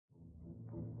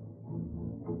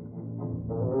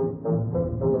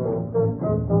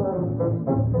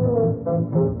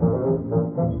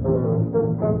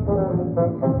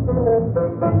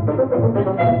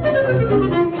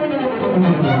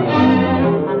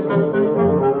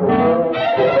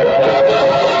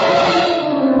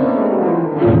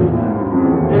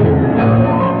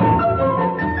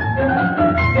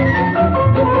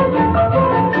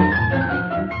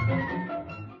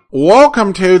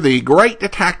Welcome to the Great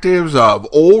Detectives of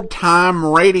Old Time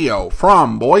Radio.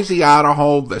 From Boise,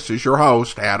 Idaho, this is your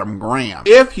host, Adam Graham.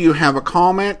 If you have a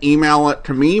comment, email it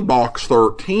to me,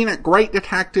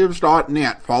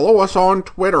 box13@greatdetectives.net. Follow us on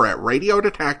Twitter at Radio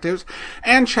Detectives,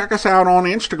 and check us out on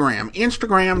Instagram,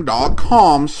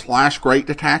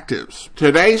 instagram.com/greatdetectives.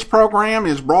 Today's program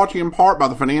is brought to you in part by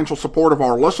the financial support of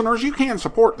our listeners. You can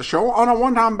support the show on a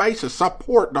one-time basis,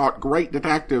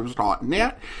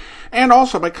 support.greatdetectives.net. And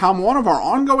also become one of our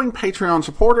ongoing Patreon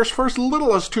supporters for as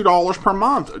little as $2 per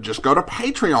month. Just go to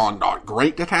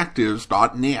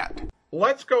patreon.greatdetectives.net.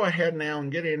 Let's go ahead now and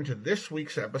get into this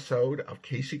week's episode of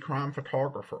Casey Crime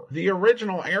Photographer. The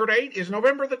original air date is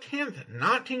November the 10th,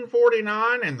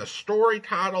 1949, and the story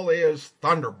title is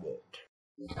Thunderbolt.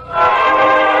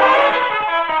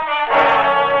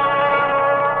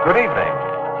 Good evening.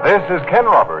 This is Ken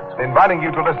Roberts inviting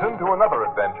you to listen to another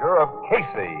adventure of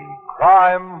Casey,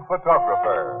 Crime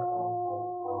Photographer.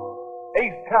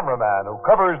 Ace cameraman who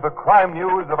covers the crime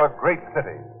news of a great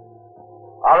city.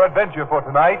 Our adventure for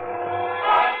tonight,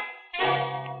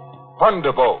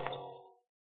 Thunderbolt.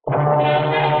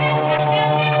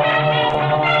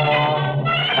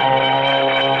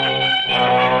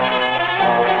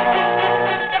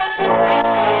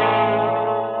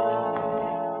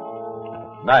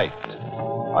 Night.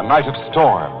 A night of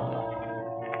storm.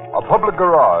 A public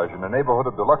garage in a neighborhood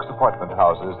of deluxe apartment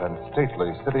houses and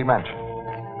stately city mansions.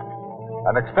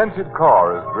 An expensive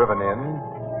car is driven in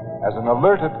as an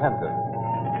alert attendant.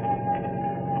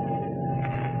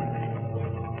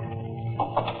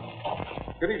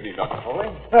 Good evening, Dr. Foley.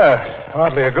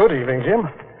 Hardly a good evening, Jim.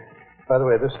 By the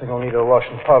way, this thing will need a wash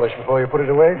and polish before you put it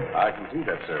away. I can see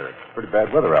that, sir. It's pretty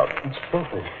bad weather out. It's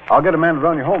filthy. I'll get a man to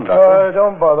run you home, Doctor.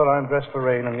 Don't bother. I'm dressed for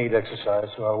rain and need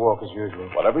exercise, so I'll walk as usual.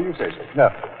 Whatever you say, sir. No.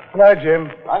 Good night, Jim.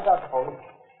 Hi, Dr. Foley.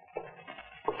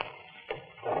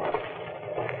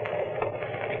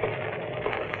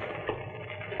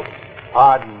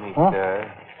 Pardon me,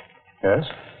 sir. Yes?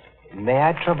 May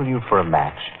I trouble you for a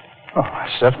match? Oh,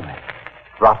 certainly.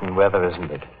 Rotten weather,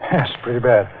 isn't it? Yes, pretty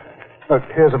bad. Look,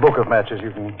 here's a book of matches.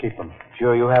 You can keep them.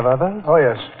 Sure you have others? Oh,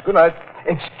 yes. Good night.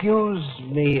 Excuse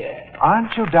me,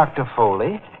 aren't you Dr.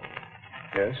 Foley?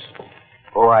 Yes?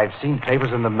 Oh, I've seen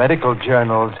papers in the medical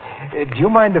journals. Do you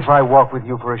mind if I walk with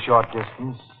you for a short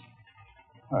distance?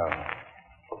 Well,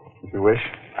 if you wish.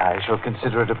 I shall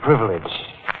consider it a privilege.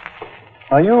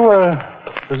 Are you a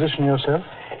physician yourself?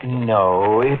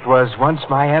 No, it was once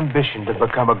my ambition to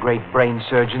become a great brain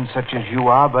surgeon such as you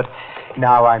are, but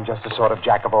now I'm just a sort of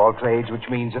jack of all trades, which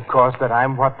means, of course, that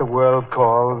I'm what the world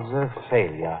calls a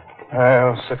failure.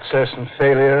 Well, success and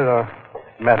failure are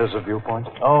matters of viewpoint.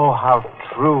 Oh, how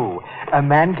true. A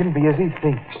man can be as he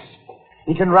thinks.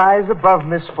 He can rise above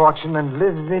misfortune and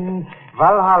live in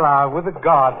Valhalla with the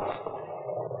gods.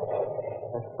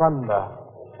 The thunder.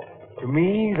 To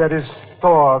me, that is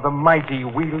Thor the mighty,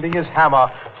 wielding his hammer,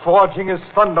 forging his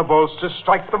thunderbolts to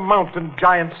strike the mountain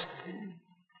giants.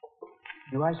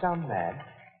 Do I sound mad?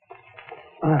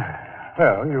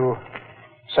 Well, you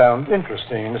sound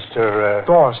interesting, Mr.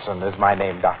 Thorson is my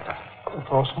name, Doctor.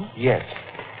 Thorson? Yes.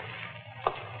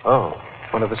 Oh,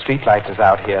 one of the streetlights is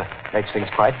out here. Makes things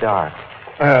quite dark.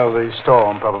 Well, the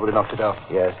storm probably knocked it out.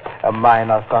 Yes, a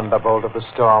minor thunderbolt of the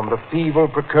storm, the feeble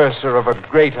precursor of a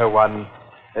greater one,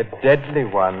 a deadly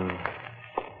one.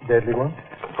 Deadly one?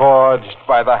 Forged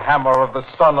by the hammer of the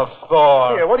son of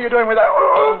Thor. Here, what are you doing with that?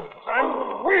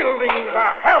 I'm wielding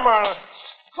the hammer,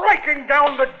 striking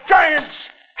down the giants,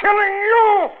 killing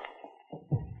you!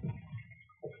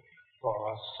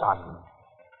 Thor's son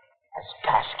has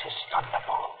cast his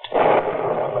thunderbolt.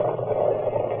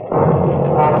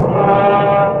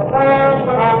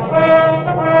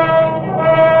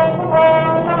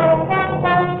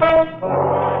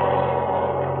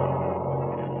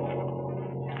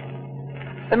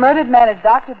 The murdered man is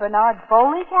Dr. Bernard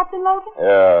Foley, Captain Logan?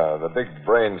 Yeah, the big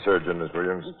brain surgeon, Miss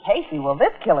Williams. Casey, will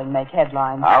this killing make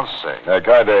headlines? I'll say. The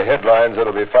kind of headlines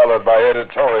that'll be followed by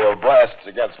editorial blasts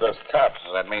against us cops.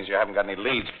 That means you haven't got any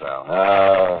leads, pal.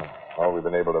 All we've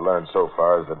been able to learn so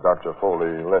far is that Dr.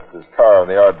 Foley left his car in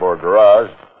the Ardmore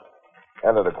garage,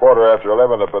 and at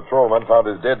 11:15, a patrolman found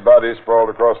his dead body sprawled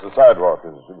across the sidewalk,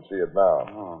 as you can see it now.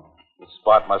 Oh. The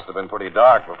spot must have been pretty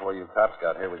dark before you cops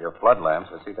got here with your flood lamps.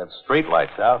 I see that street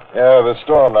light's out. Yeah, the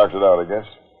storm knocked it out, I guess.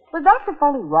 Was Dr.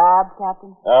 Foley robbed,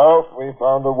 Captain? No, we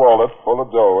found a wallet full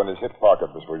of dough in his hip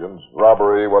pocket, Miss Williams.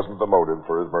 Robbery wasn't the motive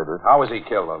for his murder. How was he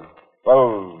killed, then?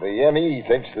 Well, the M.E.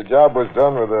 thinks the job was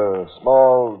done with a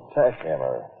small tack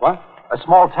hammer. What? A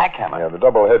small tack hammer? Yeah, the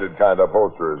double-headed kind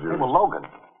upholsterers use. Well, Logan,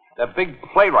 The big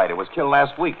playwright who was killed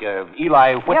last week,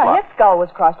 Eli Whitlock. Yeah, his skull was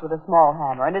crushed with a small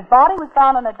hammer, and his body was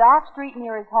found on a dark street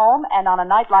near his home and on a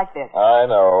night like this. I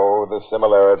know. The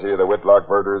similarity of the Whitlock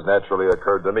murders naturally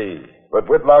occurred to me. But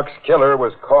Whitlock's killer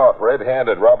was caught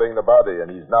red-handed robbing the body,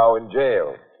 and he's now in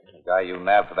jail. The guy you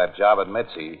nabbed for that job admits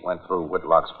he went through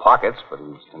Whitlock's pockets, but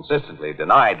he's consistently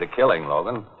denied the killing,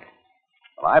 Logan.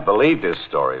 Well, I believed his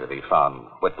story that he found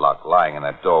Whitlock lying in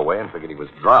that doorway and figured he was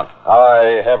drunk.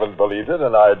 I haven't believed it,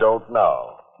 and I don't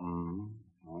now.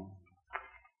 Mm-hmm.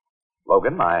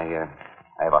 Logan, I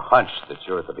have a hunch that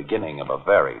you're at the beginning of a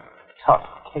very tough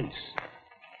case.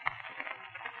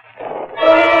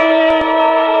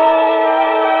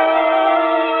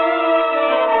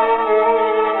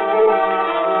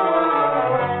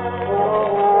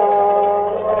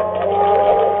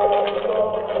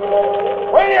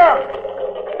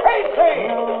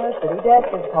 City Desk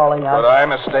is calling us. Did I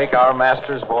mistake our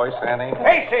master's voice, Annie?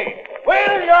 Casey!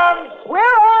 Williams! We're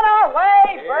on our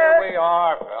way, Bert. Here we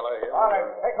are, fella. Here All right,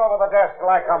 take over the desk till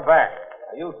I come back.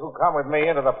 You two come with me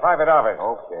into the private office.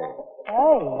 Okay.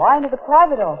 Hey, why into the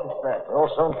private office, Bert?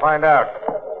 We'll soon find out.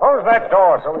 Close that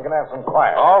door so we can have some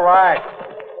quiet. All right.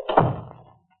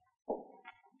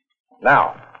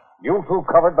 Now, you two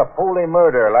covered the Foley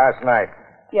murder last night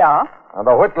Yeah? and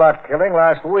the Whitlock killing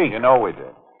last week. You know we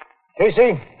did.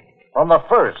 Casey, from the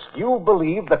first, you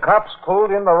believed the cops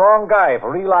pulled in the wrong guy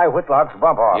for Eli Whitlock's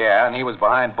bump-off. Yeah, and he was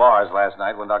behind bars last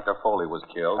night when Dr. Foley was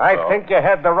killed. I so... think you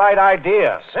had the right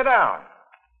idea. Sit down.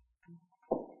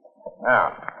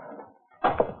 Now,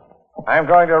 I'm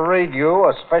going to read you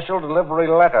a special delivery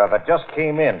letter that just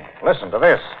came in. Listen to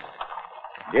this.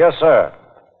 Dear sir,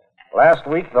 last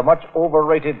week the much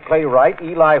overrated playwright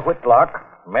Eli Whitlock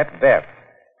met death.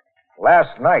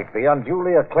 Last night, the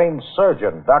unduly acclaimed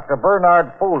surgeon, Dr.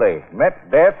 Bernard Foley,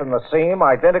 met death in the same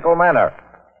identical manner.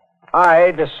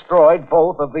 I destroyed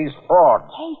both of these frauds.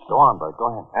 Hey, Go on, Bert. Go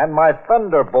ahead. And my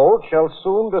Thunderbolt shall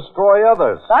soon destroy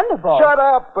others. Thunderbolt. Shut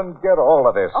up and get all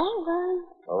of this. All right.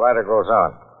 The writer goes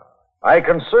on. I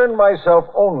concern myself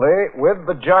only with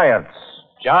the giants.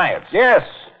 Giants. Yes.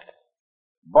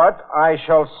 But I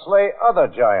shall slay other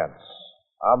giants.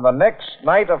 On the next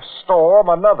night of storm,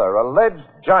 another alleged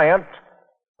giant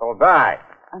will die.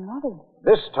 Another.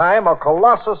 This time, a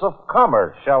colossus of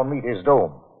commerce shall meet his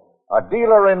doom. A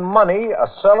dealer in money, a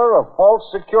seller of false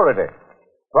security.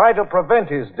 Try to prevent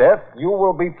his death, you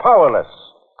will be powerless.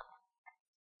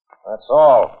 That's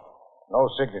all. No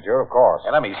signature, of course.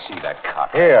 Hey, let me see that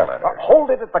copy. Here, of the letter. hold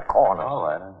it at the corner. All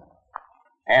right.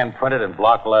 Hand printed in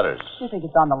block letters. You think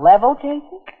it's on the level, Casey?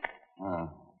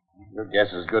 Your guess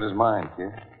is as good as mine,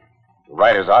 kid. The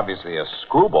writer's obviously a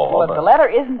screwball. Well, if the letter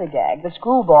isn't a gag, the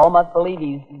screwball must believe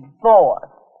he's Thor.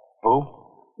 Who?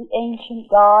 The ancient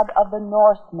god of the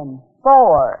Norsemen.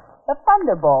 Thor. The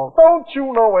Thunderbolt. Don't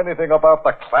you know anything about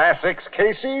the classics,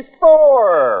 Casey?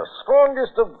 Thor,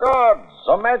 strongest of gods,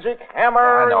 a magic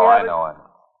hammer. I know.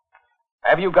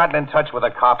 Have you gotten in touch with the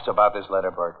cops about this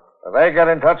letter, Bert? If they get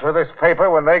in touch with this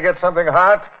paper when they get something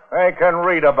hot, they can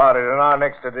read about it in our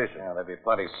next edition. Yeah, they'd be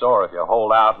plenty sore if you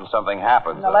hold out and something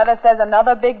happens. And the letter says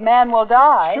another big man will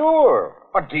die. Sure.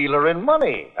 A dealer in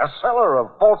money, a seller of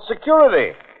false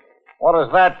security. What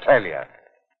does that tell you?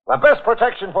 The best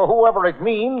protection for whoever it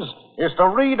means is to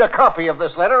read a copy of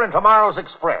this letter in tomorrow's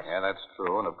Express. Yeah, that's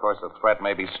true. And, of course, the threat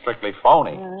may be strictly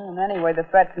phony. And anyway, the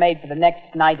threat's made for the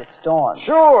next night at storm.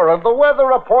 Sure, and the weather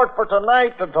report for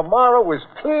tonight and tomorrow is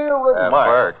clear and mild.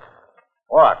 Bert,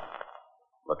 What?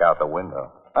 look out the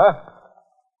window. Huh?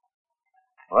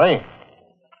 Rain.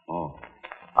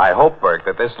 I hope, Bert,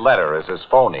 that this letter is as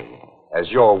phony as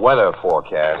your weather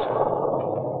forecast.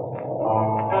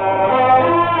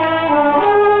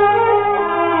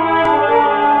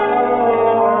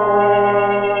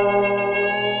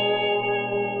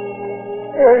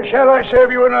 Shall I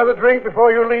serve you another drink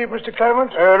before you leave, Mr.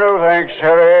 Clement? No, thanks,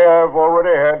 Harry. I've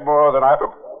already had more than I...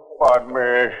 Pardon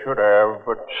me, should have,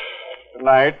 but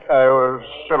tonight I was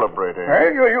celebrating.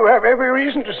 Well, you have every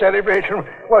reason to celebrate from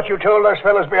what you told us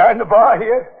fellas behind the bar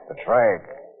here. That's right.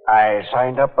 I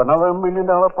signed up another $1 million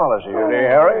policy today,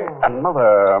 Harry.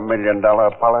 Another $1 million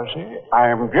policy.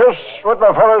 I'm just what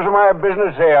the fellows in my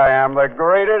business say I am, the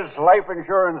greatest life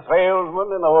insurance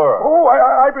salesman in the world. Oh,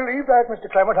 I believe that, Mr.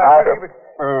 Clement. I believe it.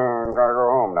 Gotta go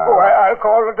home now. Oh, I'll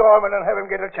call the doorman and have him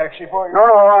get a taxi for you. No,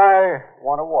 I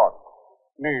want to walk.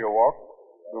 Need a walk.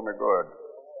 Do me good.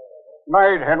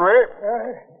 Night, Henry.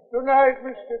 Good night,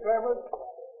 Mr. Clement.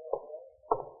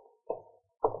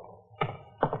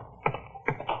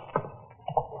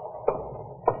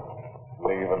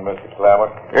 Leaving, Mr.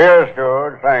 Clement. Yes,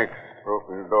 George. Thanks for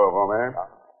opening the door for me.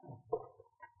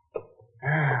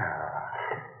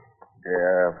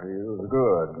 Yeah, feels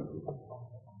good.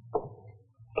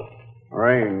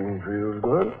 Rain feels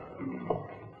good.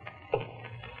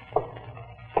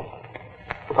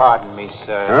 Pardon me,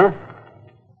 sir. Huh?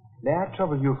 May I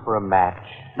trouble you for a match?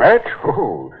 Match?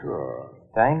 Oh, sure.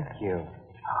 Thank you.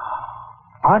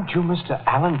 Aren't you Mr.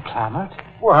 Alan Clammert?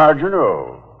 Well, how'd you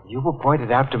know? You were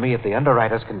pointed out to me at the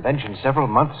Underwriters' Convention several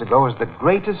months ago as the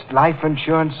greatest life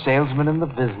insurance salesman in the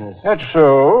business. That's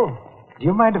so. Do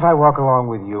you mind if I walk along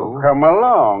with you? Come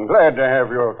along. Glad to have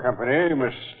your company,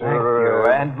 Mr. Thank you.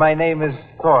 And my name is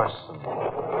Thorson.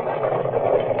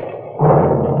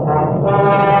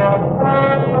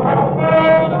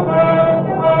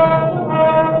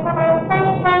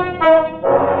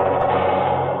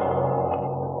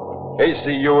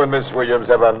 Casey, you and Miss Williams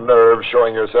have a nerve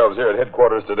showing yourselves here at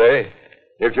headquarters today.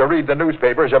 If you read the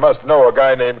newspapers, you must know a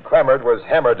guy named Clammert was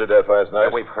hammered to death last night.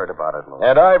 Yeah, we've heard about it, Lou.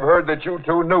 And I've heard that you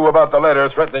two knew about the letter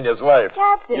threatening his life.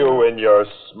 Captain. You and your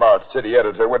smart city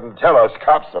editor wouldn't tell us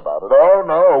cops about it. Oh,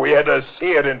 no, we had to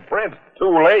see it in print.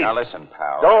 Too late. Now, listen,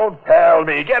 pal. Don't pal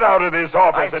me. Get out of this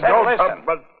office I and said don't listen. come...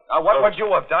 But... Now, what would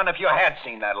you have done if you had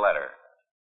seen that letter?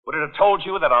 Would it have told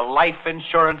you that a life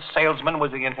insurance salesman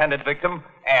was the intended victim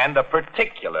and a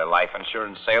particular life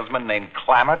insurance salesman named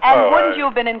Clammert? And wouldn't you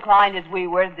have been inclined, as we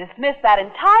were, to dismiss that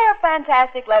entire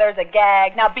fantastic letter as a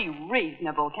gag? Now, be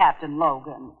reasonable, Captain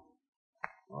Logan.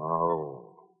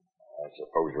 Oh, I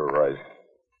suppose you're right.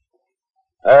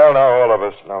 Well, now all of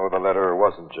us know the letter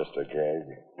wasn't just a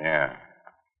gag. Yeah.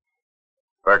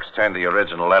 Burke's turned the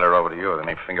original letter over to you. Are there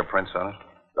any fingerprints on it?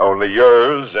 Only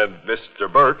yours and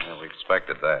Mr. Burke's. Yeah, we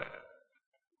expected that.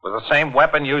 Was the same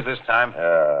weapon used this time?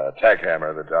 Tack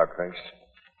hammer, the doc thinks.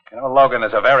 You know, Logan,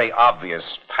 there's a very obvious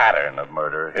pattern of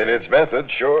murder. In its method,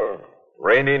 sure.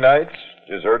 Rainy nights,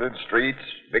 deserted streets,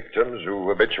 victims who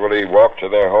habitually walk to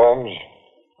their homes.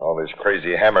 All this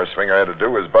crazy hammer swinger had to do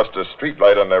was bust a street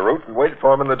light on their route and wait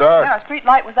for him in the dark. Our street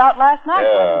light was out last night.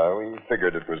 Yeah, we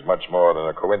figured it was much more than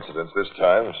a coincidence this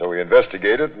time, so we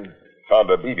investigated and found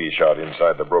a BB shot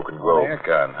inside the broken globe. Air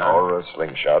gun, huh? Or a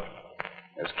slingshot.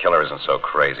 This killer isn't so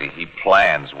crazy. He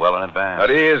plans well in advance. But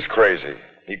he is crazy.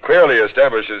 He clearly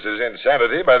establishes his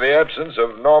insanity by the absence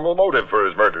of normal motive for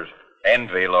his murders.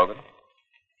 Envy, Logan.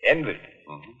 Envy.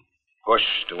 Mm-hmm.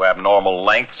 Pushed to abnormal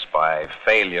lengths by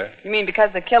failure. You mean because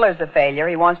the killer's a failure,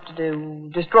 he wants to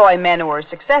destroy men who are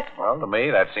successful? Well, to me,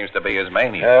 that seems to be his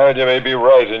mania. Yeah, you may be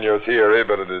right in your theory,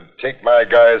 but it'd take my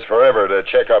guys forever to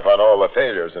check up on all the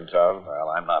failures in town. Well,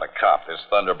 I'm not a cop. This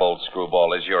Thunderbolt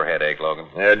screwball is your headache, Logan.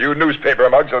 And you newspaper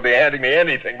mugs will be handing me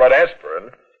anything but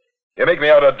aspirin. You make me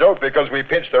out a dope because we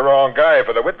pinched the wrong guy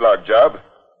for the Whitlock job,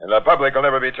 and the public will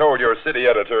never be told your city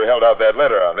editor held out that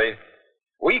letter on me.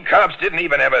 We cops didn't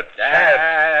even have a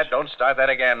chance. Don't start that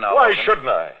again now. Why Logan. shouldn't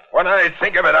I? When I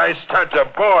think of it, I start to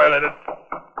boil and it...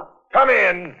 Come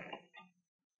in.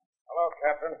 Hello,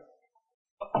 Captain.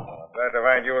 Glad to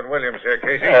find you and Williams here,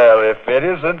 Casey. Well, if it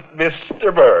isn't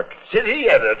Mr. Burke, city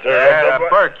editor.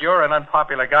 Burke, you're an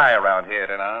unpopular guy around here,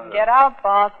 you know. Get out,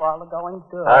 boss, while the going's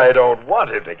good. I don't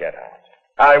want him to get out.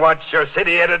 I want your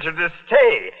city editor to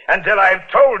stay until I've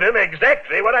told him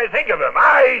exactly what I think of him.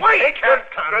 Wait,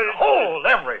 Captain. Hold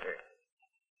everything.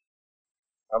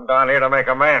 I'm down here to make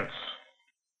amends.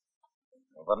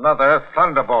 With another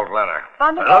Thunderbolt letter.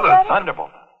 Thunderbolt letter?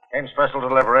 Thunderbolt. Came special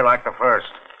delivery like the first.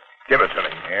 Give it to me.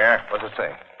 Yeah? What's it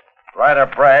say? Writer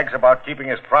brags about keeping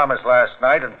his promise last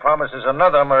night and promises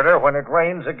another murder when it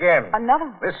rains again.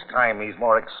 Another? This time he's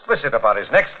more explicit about his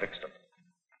next victim.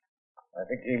 I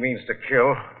think he means to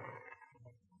kill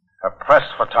a press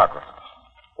photographer.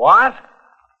 What?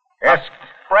 Yes.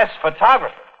 A press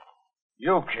photographer?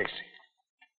 You, Casey.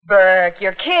 Burke,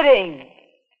 you're kidding.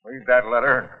 Read that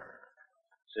letter and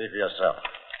see for yourself.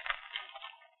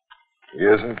 He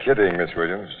isn't kidding, Miss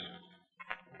Williams.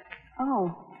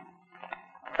 Oh.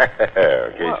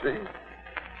 Casey,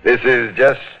 this is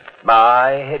just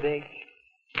my headache.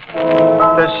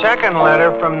 The second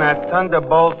letter from that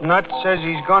Thunderbolt nut says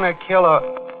he's going to kill a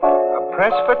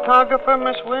press photographer,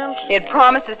 Miss Williams? It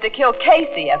promises to kill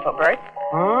Casey, Ethelbert.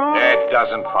 Huh? It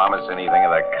doesn't promise anything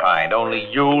of the kind. Only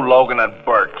you, Logan, and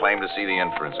Burke claim to see the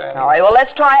inference, Andy. All right, well,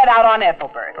 let's try it out on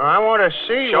Ethelbert. I want to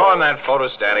see you. Show him that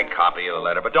photostatic copy of the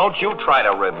letter, but don't you try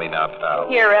to rib me now, pal.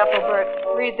 Here, Ethelbert,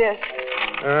 read this.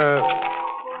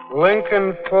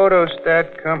 Lincoln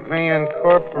Photostat Company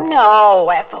Incorporated. No,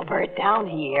 Ethelbert, down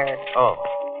here.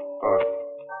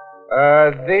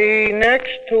 The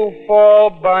next to fall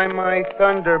by my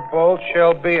thunderbolt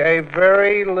shall be a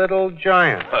very little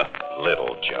giant.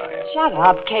 Little giant. Shut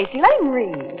up, Casey. Let him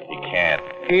read. He can't.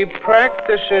 He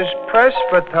practices press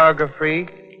photography,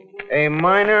 a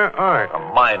minor art. A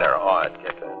minor art,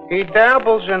 get that. He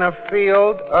dabbles in a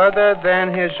field other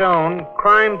than his own,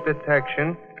 crime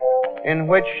detection, in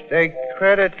which they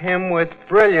credit him with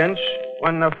brilliance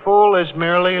when the fool is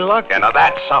merely lucky. Yeah, now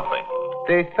that's something.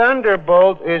 The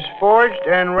Thunderbolt is forged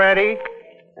and ready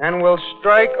and will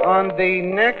strike on the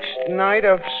next night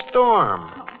of storm.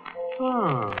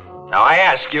 Now, I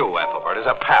ask you, Ethelbert, as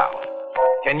a pal,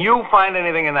 can you find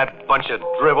anything in that bunch of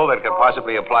dribble that could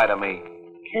possibly apply to me?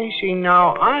 Casey,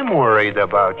 now I'm worried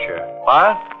about you.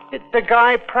 What? The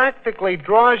guy practically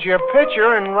draws your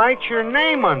picture and writes your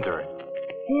name under it.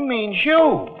 He means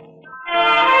you.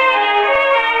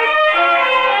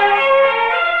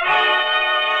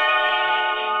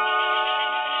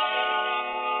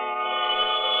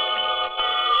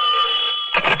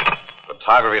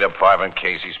 Photography department,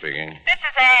 Casey speaking. This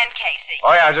is Ann Casey.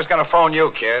 Oh, yeah, I was just going to phone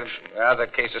you, kid. How's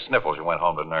that case of sniffles you went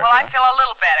home to nurse? Well, I feel a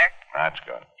little better. That's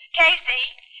good. Casey,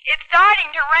 it's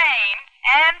starting to rain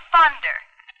and thunder.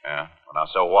 Yeah? Well, now,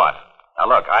 so what? Now,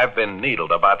 look, I've been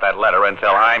needled about that letter until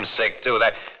I'm sick, too.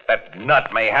 That nut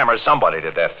may hammer somebody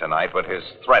to death tonight, but his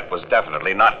threat was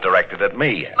definitely not directed at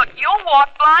me. Look, you'll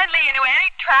walk blindly into any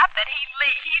trap that he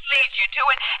leads you to,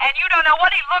 and you don't know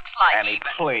what he looks like. Annie,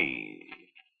 please.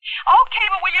 Okay,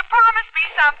 but will you promise me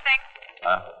something?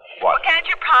 What? Well, can't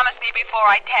you promise me before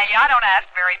I tell you? I don't ask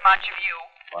very much of you.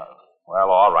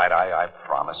 Well, all right, I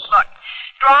promise. Look,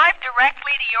 drive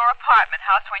directly to your apartment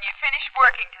house when you finish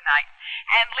working tonight,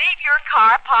 and leave your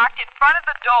car parked in front of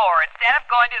the door instead of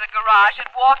going to the garage and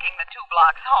walking the 2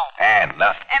 blocks home. And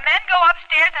then go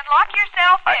upstairs and lock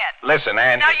yourself in. Listen,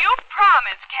 Ann. Now, you've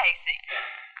promised, Casey.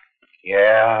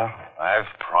 Yeah,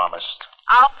 I've promised.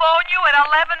 I'll phone you at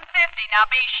 11:50. Now,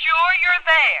 be sure you're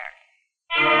there.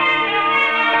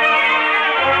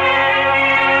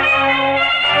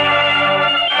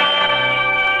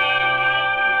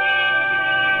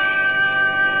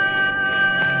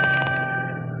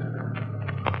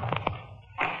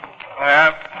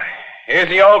 Here's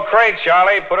the old crate,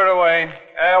 Charlie. Put it away.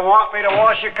 Want me to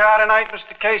wash your car tonight,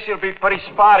 Mr. Casey? It'll be pretty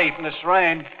spotty from this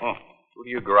rain. Who do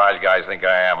you garage guys think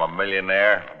I am, a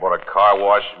millionaire? I bought a car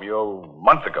wash from you a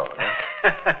month ago.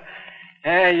 Huh?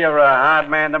 Hey, you're a hard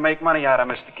man to make money out of,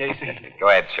 Mr. Casey. Go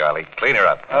ahead, Charlie. Clean her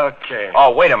up. Okay.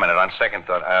 Oh, wait a minute. On second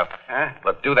thought. Huh?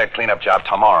 Look, do that cleanup job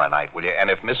tomorrow night, will you? And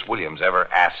if Miss Williams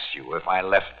ever asks you if I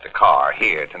left the car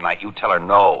here tonight, you tell her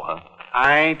no, huh?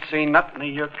 I ain't seen nothing of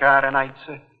your car tonight,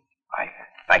 sir.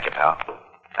 Thank you, pal.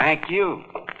 Thank you.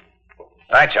 All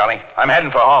right, Charlie. I'm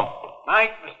heading for home.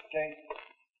 Night, Mr. Casey.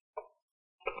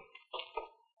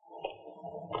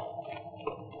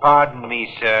 Pardon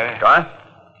me, sir. Go on.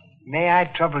 May I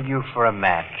trouble you for a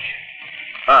match?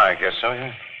 Oh, I guess so,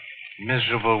 yeah.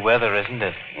 Miserable weather, isn't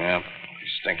it? Yeah,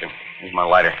 he's stinking. Here's my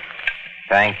lighter.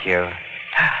 Thank you.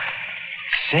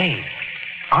 Say,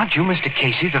 aren't you Mr.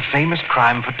 Casey, the famous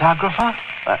crime photographer?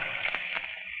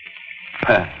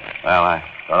 Well, I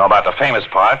don't know about the famous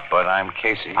part, but I'm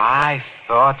Casey. I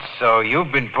thought so.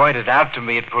 You've been pointed out to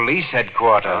me at police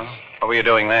headquarters. What were you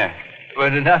doing there? Well,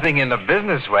 nothing in the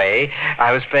business way.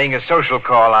 I was paying a social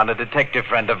call on a detective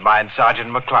friend of mine,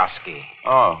 Sergeant McCloskey.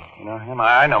 Oh, you know him?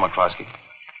 I know McCloskey.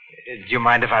 Do you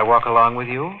mind if I walk along with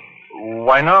you?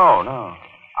 Why, no.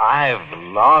 I've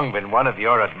long been one of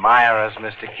your admirers,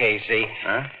 Mr. Casey.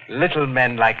 Huh? Little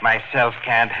men like myself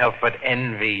can't help but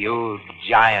envy you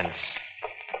giants.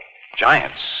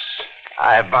 Giants?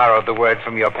 I borrowed the word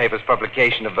from your paper's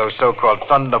publication of those so-called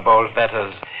Thunderbolt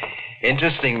letters.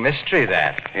 Interesting mystery,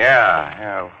 that.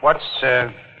 Yeah. What's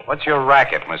your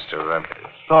racket, Mr.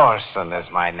 Thorson is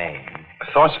my name.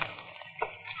 Thorson?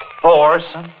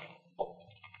 Thorson?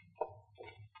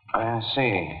 I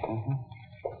see.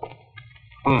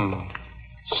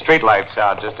 Streetlights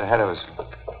out just ahead of us.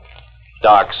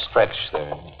 Dark stretch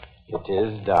there. It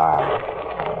is dark.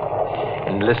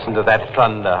 And listen to that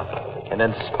thunder. An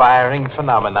inspiring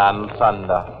phenomenon,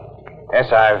 thunder.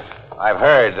 Yes, I've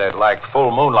heard that like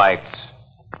full moonlight,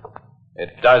 it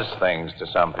does things to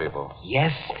some people.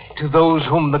 Yes, to those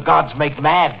whom the gods make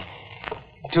mad.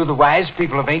 To the wise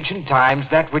people of ancient times,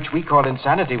 that which we call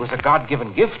insanity was a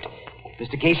God-given gift.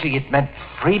 Mr. Casey, it meant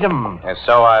freedom. And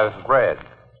so I've read.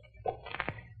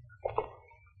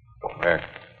 We're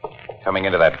coming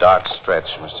into that dark stretch,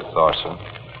 Mr. Thorson.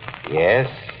 Yes,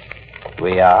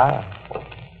 we are.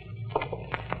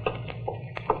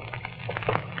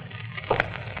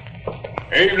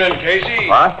 Evening, Casey.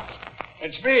 What?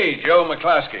 It's me, Joe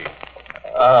McCloskey.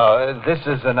 Oh, this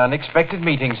is an unexpected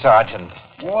meeting, Sergeant.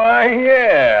 Why,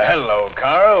 yeah. Hello,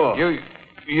 Carl.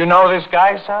 You know this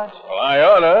guy, Sarge? Well, I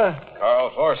oughta.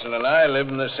 Carl Thorson and I lived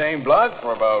in the same block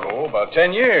for about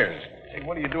 10 years. Hey,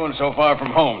 what are you doing so far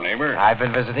from home, neighbor? I've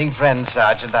been visiting friends,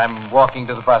 Sergeant. I'm walking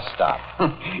to the bus stop.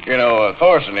 You know,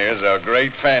 Thorson here's a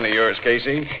great fan of yours,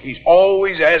 Casey. He's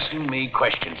always asking me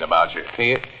questions about you.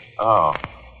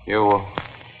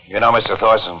 You know Mr.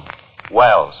 Thorson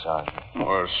well, Sergeant.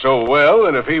 Or so well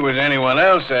that if he was anyone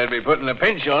else, I'd be putting a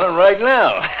pinch on him right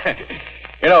now.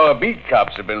 You know, beat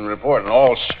cops have been reporting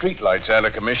all streetlights out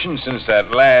of commission since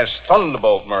that last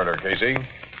Thunderbolt murder, Casey.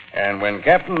 And when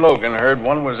Captain Logan heard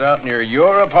one was out near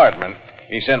your apartment,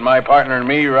 he sent my partner and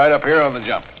me right up here on the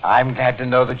jump. I'm glad to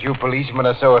know that you policemen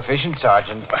are so efficient,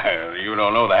 Sergeant. Well, you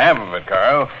don't know the half of it,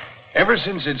 Carl. Ever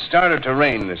since it started to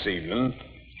rain this evening,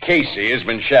 Casey has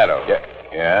been shadowed.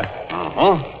 Yeah?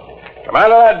 Mm-hmm. Come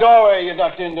out of that doorway you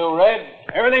ducked into, Red.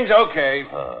 Everything's okay.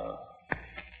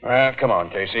 Well, come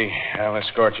on, Casey. I'll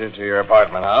escort you to your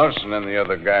apartment house, and then the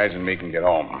other guys and me can get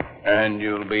home. And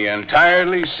you'll be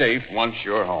entirely safe once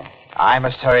you're home. I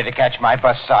must hurry to catch my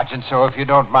bus, Sergeant, so if you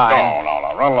don't mind...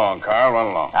 No. Run along, Carl.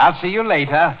 Run along. I'll see you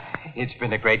later. It's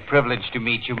been a great privilege to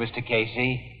meet you, Mr.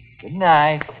 Casey. Good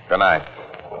night. Good night.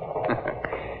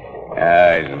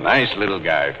 He's a nice little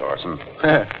guy, Thorson.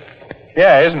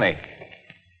 Yeah, isn't he?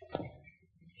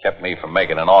 Kept me from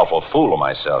making an awful fool of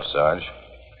myself, Sarge.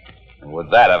 And with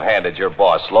that, I've handed your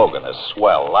boss, Logan, a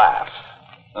swell laugh.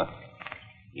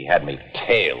 He had me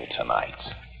tailed tonight.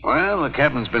 Well, the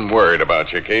captain's been worried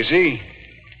about you, Casey.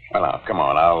 Well, now, come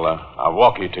on. I'll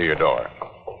walk you to your door.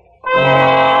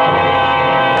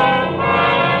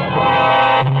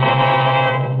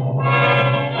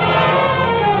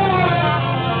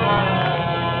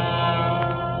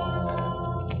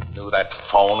 Knew that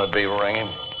phone would be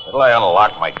ringing. Till I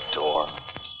unlock my door.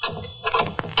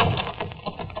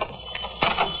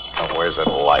 Now, where's that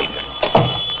light?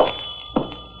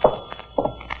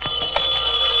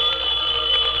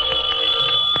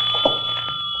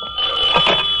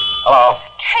 Hello?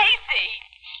 Casey,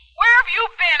 where have you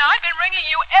been? I've been ringing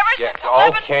you ever since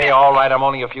 11:50. Okay, all right. I'm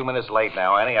only a few minutes late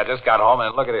now, Annie. I just got home,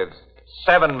 and look at it. It's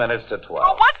 7 minutes to 12.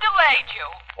 Well, what delayed you?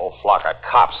 Whole flock of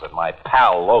cops that my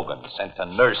pal Logan sent to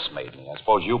nursemaid me. I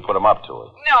suppose you put him up to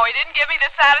it. No, he didn't give me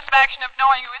the satisfaction of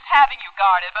knowing he was having you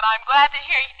guarded, but I'm glad to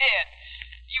hear he did.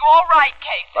 You all right,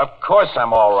 Casey? Of course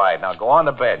I'm all right. Now go on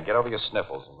to bed and get over your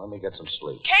sniffles and let me get some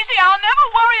sleep. Casey, I'll never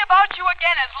worry about you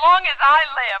again as long as I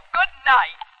live. Good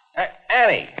night. Hey,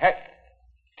 Annie. Hey.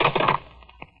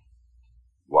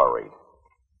 Worried.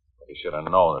 He should have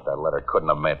known that letter couldn't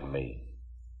have meant me.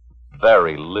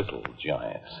 Very little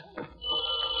giants.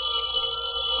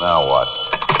 Now what?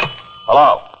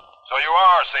 Hello? So you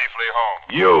are safely home.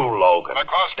 You, Logan.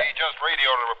 McCluskey just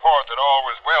radioed a report that all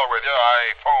was well with you.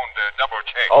 I phoned to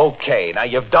double-check. Okay, now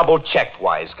you've double-checked,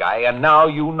 wise guy, and now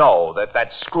you know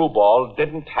that screwball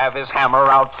didn't have his hammer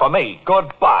out for me.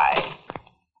 Goodbye.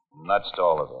 And that's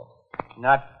all of it.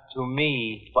 Not to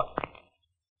me. But...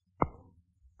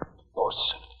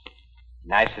 Thorson.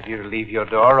 Nice of you to leave your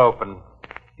door open.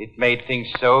 It made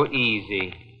things so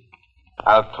easy.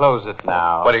 I'll close it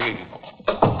now. What are you...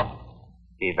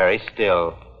 Be very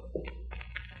still.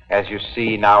 As you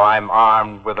see, now I'm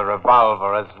armed with a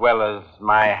revolver as well as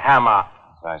my hammer.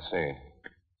 I see.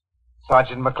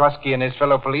 Sergeant McCluskey and his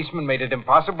fellow policemen made it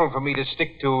impossible for me to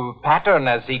stick to pattern,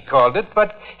 as he called it,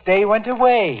 but they went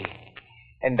away,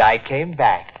 and I came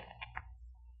back.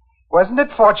 Wasn't it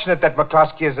fortunate that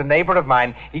McCluskey is a neighbor of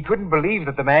mine? He couldn't believe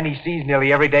that the man he sees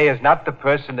nearly every day is not the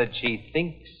personage he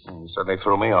thinks. You certainly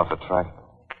threw me off the track.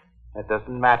 That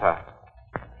doesn't matter.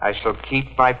 I shall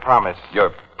keep my promise.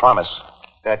 Your promise?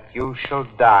 That you shall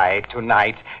die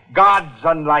tonight. Gods,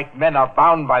 unlike men, are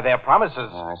bound by their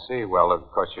promises. I see. Well, of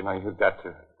course, you know, you've got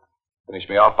to finish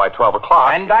me off by 12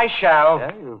 o'clock. And I shall.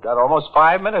 Yeah, you've got almost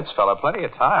 5 minutes, fella. Plenty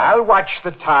of time. I'll watch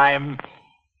the time.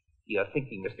 You're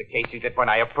thinking, Mr. Casey, that when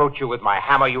I approach you with my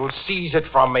hammer, you'll seize it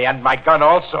from me, and my gun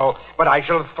also. But I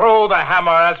shall throw the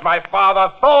hammer as my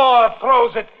father Thor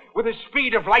throws it, with the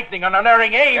speed of lightning and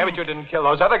unerring aim. Yeah, but you didn't kill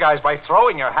those other guys by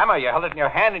throwing your hammer. You held it in your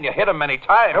hand and you hit them many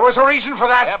times. There was a reason for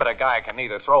that. Yeah, but a guy can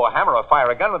neither throw a hammer or fire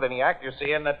a gun with any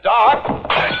accuracy in the dark.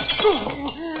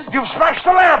 You've smashed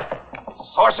the lamp.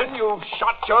 Thorson, you've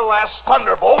shot your last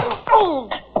thunderbolt.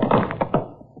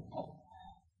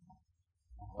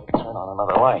 Turn on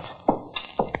another light.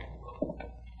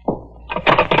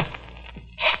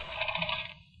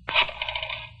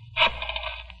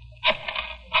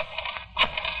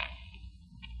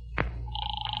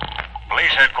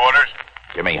 Police headquarters.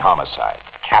 Give me homicide.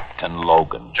 Captain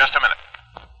Logan. Just a minute.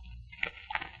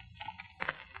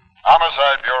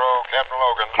 Homicide Bureau, Captain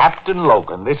Logan. Captain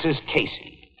Logan, this is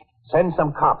Casey. Send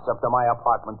some cops up to my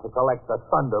apartment to collect the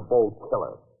Thunderbolt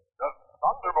killer. The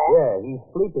Thunderbolt? Yeah, he's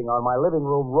sleeping on my living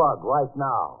room rug right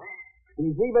now.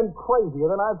 He's even crazier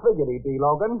than I figured he'd be,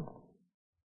 Logan.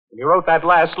 When he wrote that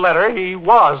last letter, he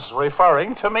was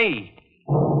referring to me.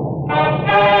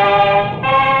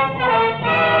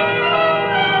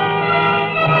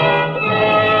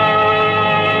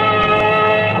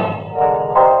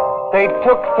 They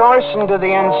took Thorson to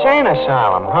the insane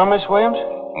asylum, huh, Miss Williams?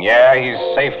 Yeah, he's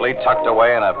safely tucked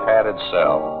away in a padded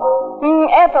cell.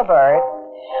 Ethelbert,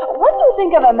 what do you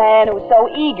think of a man who's so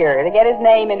eager to get his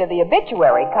name into the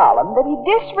obituary column that he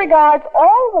disregards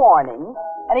all warnings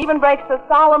and even breaks the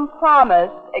solemn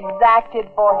promise exacted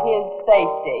for his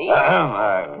safety?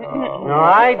 No,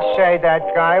 I'd say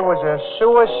that guy was a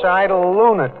suicidal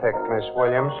lunatic, Miss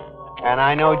Williams. And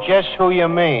I know just who you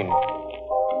mean.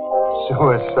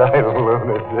 Suicidal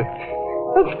lunatic.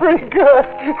 That's pretty good.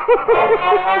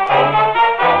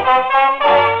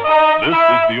 This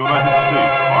is the United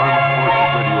States Armed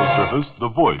Forces Radio Service, the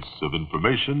voice of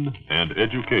information and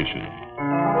education.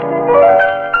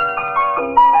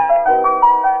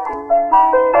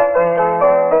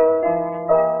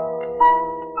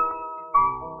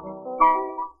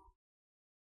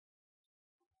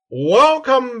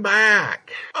 Welcome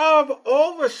back. Of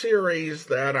all the series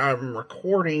that I'm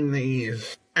recording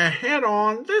these ahead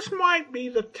on, this might be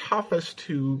the toughest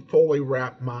to fully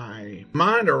wrap my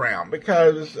mind around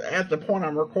because at the point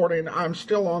I'm recording, I'm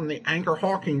still on the Anchor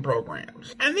Hawking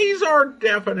programs. And these are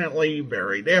definitely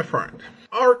very different.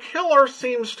 Our killer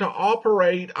seems to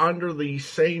operate under the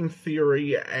same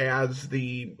theory as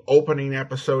the opening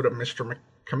episode of Mr.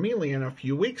 Chameleon a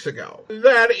few weeks ago.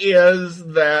 That is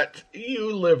that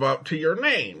you live up to your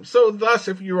name. So thus,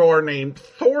 if you are named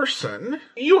Thorson,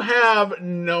 you have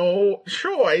no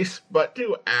choice but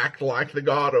to act like the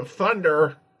god of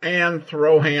thunder and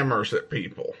throw hammers at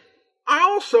people. I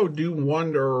also do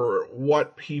wonder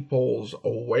what people's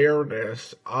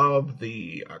awareness of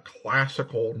the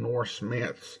classical Norse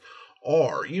myths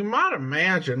are. You might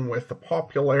imagine with the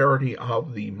popularity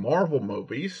of the Marvel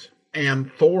movies,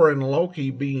 and Thor and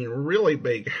Loki being really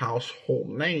big household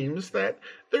names, that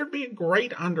there'd be a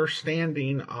great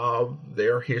understanding of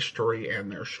their history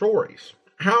and their stories.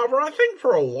 However, I think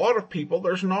for a lot of people,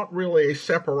 there's not really a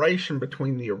separation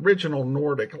between the original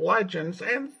Nordic legends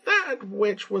and that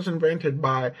which was invented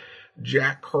by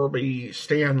Jack Kirby,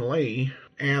 Stan Lee,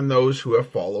 and those who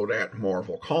have followed at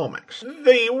Marvel Comics.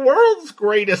 The world's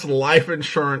greatest life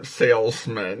insurance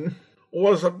salesman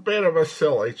was a bit of a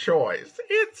silly choice.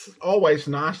 It's always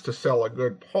nice to sell a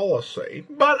good policy,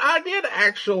 but I did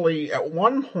actually at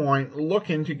one point look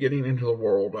into getting into the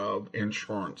world of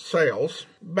insurance sales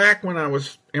back when I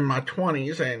was in my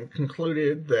 20s and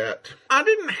concluded that I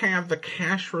didn't have the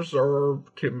cash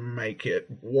reserve to make it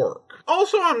work.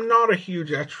 Also, I'm not a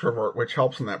huge extrovert, which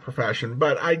helps in that profession,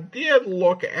 but I did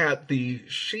look at the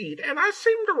sheet and I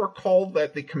seem to recall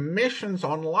that the commissions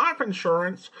on life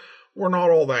insurance were not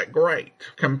all that great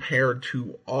compared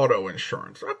to auto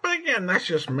insurance. But again, that's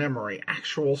just memory.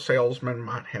 Actual salesmen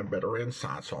might have better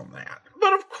insights on that.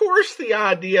 But of course, the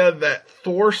idea that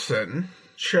Thorson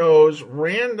chose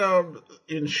random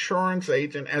insurance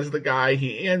agent as the guy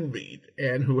he envied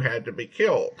and who had to be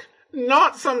killed.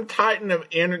 Not some titan of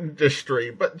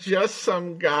industry, but just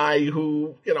some guy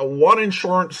who, won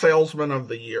insurance salesman of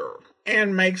the year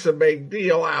and makes a big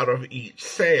deal out of each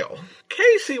sale.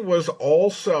 Casey was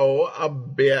also a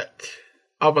bit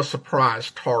of a surprise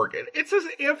target. It's as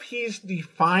if he's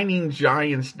defining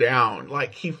giants down.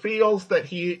 Like, he feels that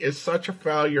he is such a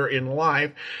failure in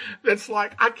life that's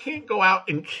like, I can't go out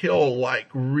and kill, like,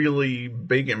 really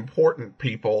big, important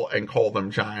people and call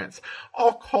them giants.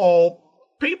 I'll call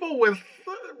people with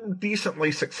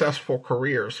decently successful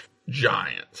careers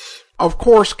giants. Of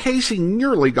course, Casey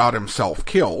nearly got himself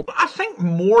killed. I think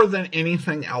more than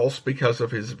anything else because of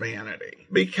his vanity.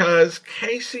 Because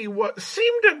Casey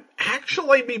seemed to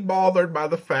actually be bothered by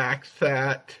the fact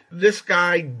that this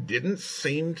guy didn't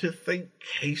seem to think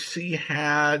Casey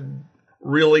had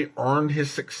really earned his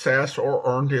success or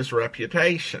earned his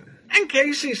reputation. And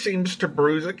Casey seems to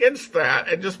bruise against that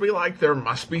and just be like, there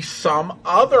must be some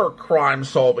other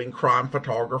crime-solving crime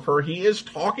photographer he is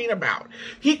talking about.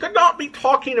 He could not be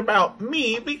talking about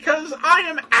me because I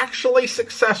am actually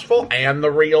successful and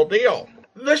the real deal.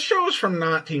 The show's from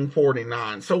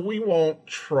 1949, so we won't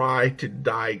try to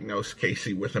diagnose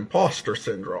Casey with imposter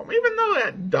syndrome, even though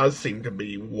that does seem to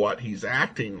be what he's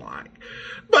acting like.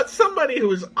 But somebody who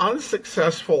is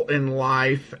unsuccessful in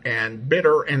life and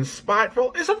bitter and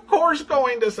spiteful is, of course,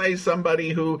 going to say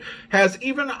somebody who has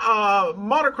even a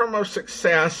modicum of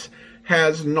success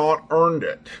has not earned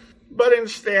it. but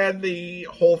instead the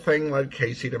whole thing led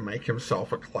Casey to make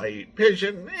himself a clay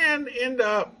pigeon and end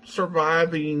up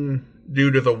surviving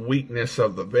due to the weakness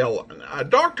of the villain.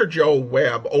 Dr. Joe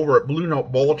Webb over at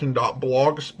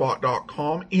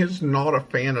BlueNoteBulletin.blogspot.com is not a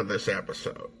fan of this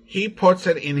episode. He puts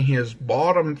it in his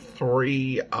bottom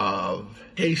 3 of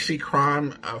Casey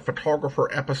Crime Photographer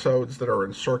episodes that are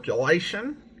in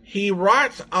circulation. He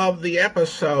writes of the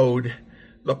episode,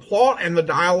 the plot and the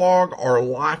dialogue are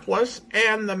lifeless,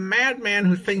 and the madman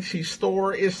who thinks he's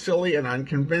Thor is silly and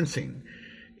unconvincing.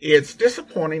 It's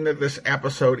disappointing that this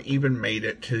episode even made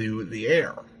it to the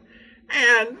air.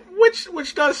 And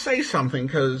which does say something,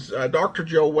 because Dr.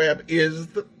 Joe Webb is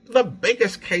the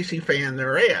biggest Casey fan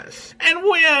there is. And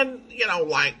when,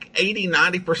 like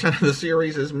 80-90% of the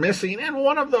series is missing, and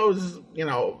one of those,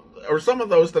 or some of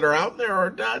those that are out there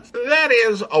are duds, that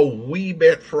is a wee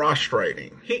bit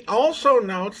frustrating. He also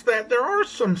notes that there are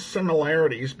some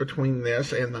similarities between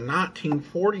this and the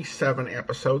 1947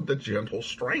 episode, The Gentle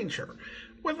Stranger,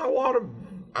 with a lot of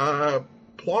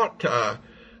plot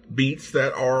beats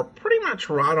that are pretty much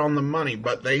right on the money,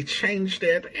 but they changed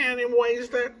it and in ways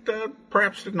that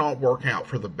perhaps did not work out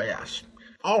for the best.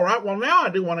 All right, well, now I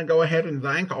do want to go ahead and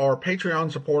thank our Patreon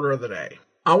supporter of the day.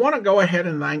 I want to go ahead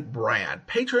and thank Brad,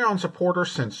 Patreon supporter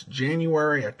since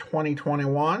January of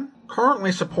 2021,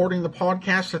 currently supporting the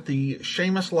podcast at the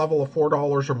Seamus level of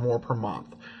 $4 or more per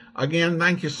month. Again,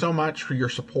 thank you so much for your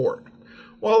support.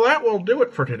 Well, that will do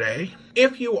it for today.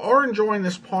 If you are enjoying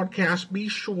this podcast, be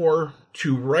sure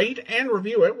to rate and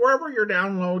review it wherever you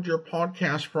download your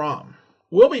podcast from.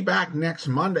 We'll be back next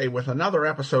Monday with another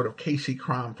episode of Casey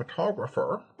Crime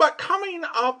Photographer. But coming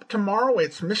up tomorrow,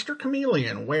 it's Mr.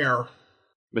 Chameleon, where...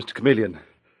 Mr. Chameleon,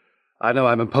 I know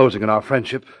I'm imposing on our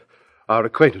friendship, our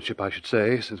acquaintanceship, I should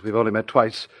say, since we've only met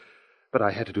twice, but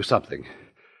I had to do something.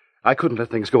 I couldn't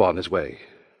let things go on this way.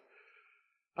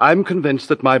 I'm convinced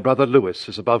that my brother Lewis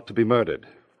is about to be murdered.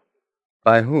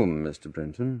 By whom, Mr.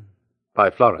 Brenton? By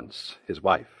Florence, his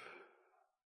wife.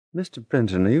 Mr.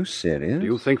 Brenton, are you serious? Do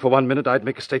you think for 1 minute I'd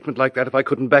make a statement like that if I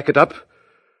couldn't back it up?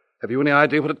 Have you any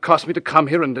idea what it cost me to come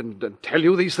here and tell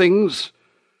you these things?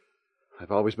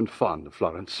 I've always been fond of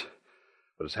Florence.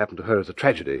 What has happened to her is a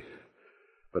tragedy.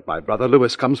 But my brother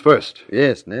Lewis comes first.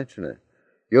 Yes, naturally.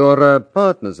 You're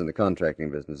partners in the contracting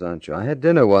business, aren't you? I had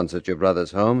dinner once at your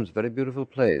brother's home. It's a very beautiful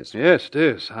place. Yes, it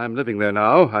is. I'm living there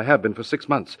now. I have been for 6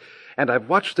 months. And I've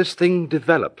watched this thing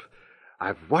develop.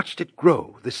 I've watched it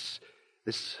grow. This...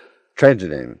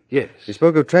 Tragedy? Yes. You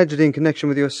spoke of tragedy in connection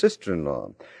with your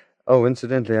sister-in-law. Oh,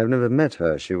 incidentally, I've never met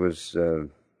her. She was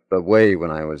away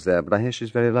when I was there, but I hear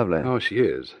she's very lovely. Oh, she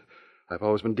is. I've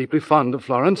always been deeply fond of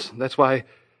Florence. That's why...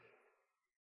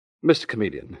 Mr.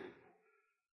 Chameleon...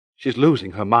 She's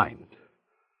losing her mind.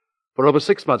 For over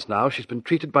 6 months now, she's been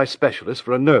treated by specialists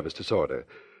for a nervous disorder.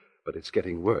 But it's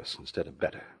getting worse instead of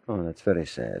better. Oh, that's very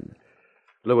sad.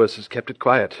 Lewis has kept it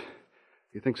quiet.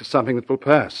 He thinks it's something that will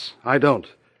pass. I don't.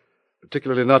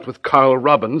 Particularly not with Carl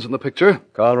Robbins in the picture.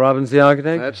 Carl Robbins, the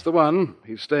architect? That's the one.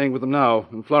 He's staying with them now,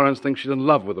 and Florence thinks she's in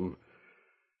love with him.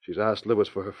 She's asked Lewis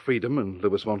for her freedom, and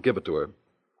Lewis won't give it to her.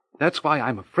 That's why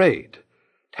I'm afraid.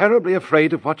 Terribly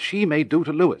afraid of what she may do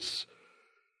to Lewis.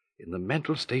 In the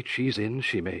mental state she's in,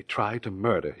 she may try to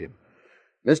murder him.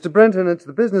 Mr. Brenton, it's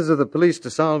the business of the police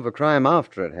to solve a crime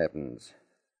after it happens.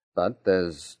 But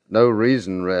there's no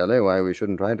reason, really, why we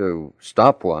shouldn't try to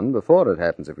stop one before it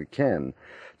happens if we can.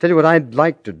 Tell you what I'd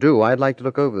like to do. I'd like to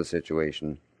look over the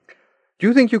situation. Do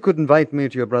you think you could invite me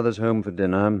to your brother's home for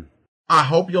dinner? I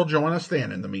hope you'll join us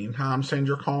then. In the meantime, send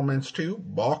your comments to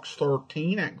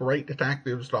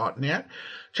box13@greatdetectives.net.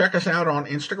 Check us out on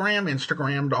Instagram,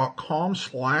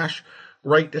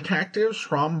 instagram.com/greatdetectives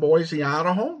from Boise,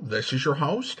 Idaho. This is your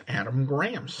host, Adam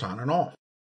Graham, signing off.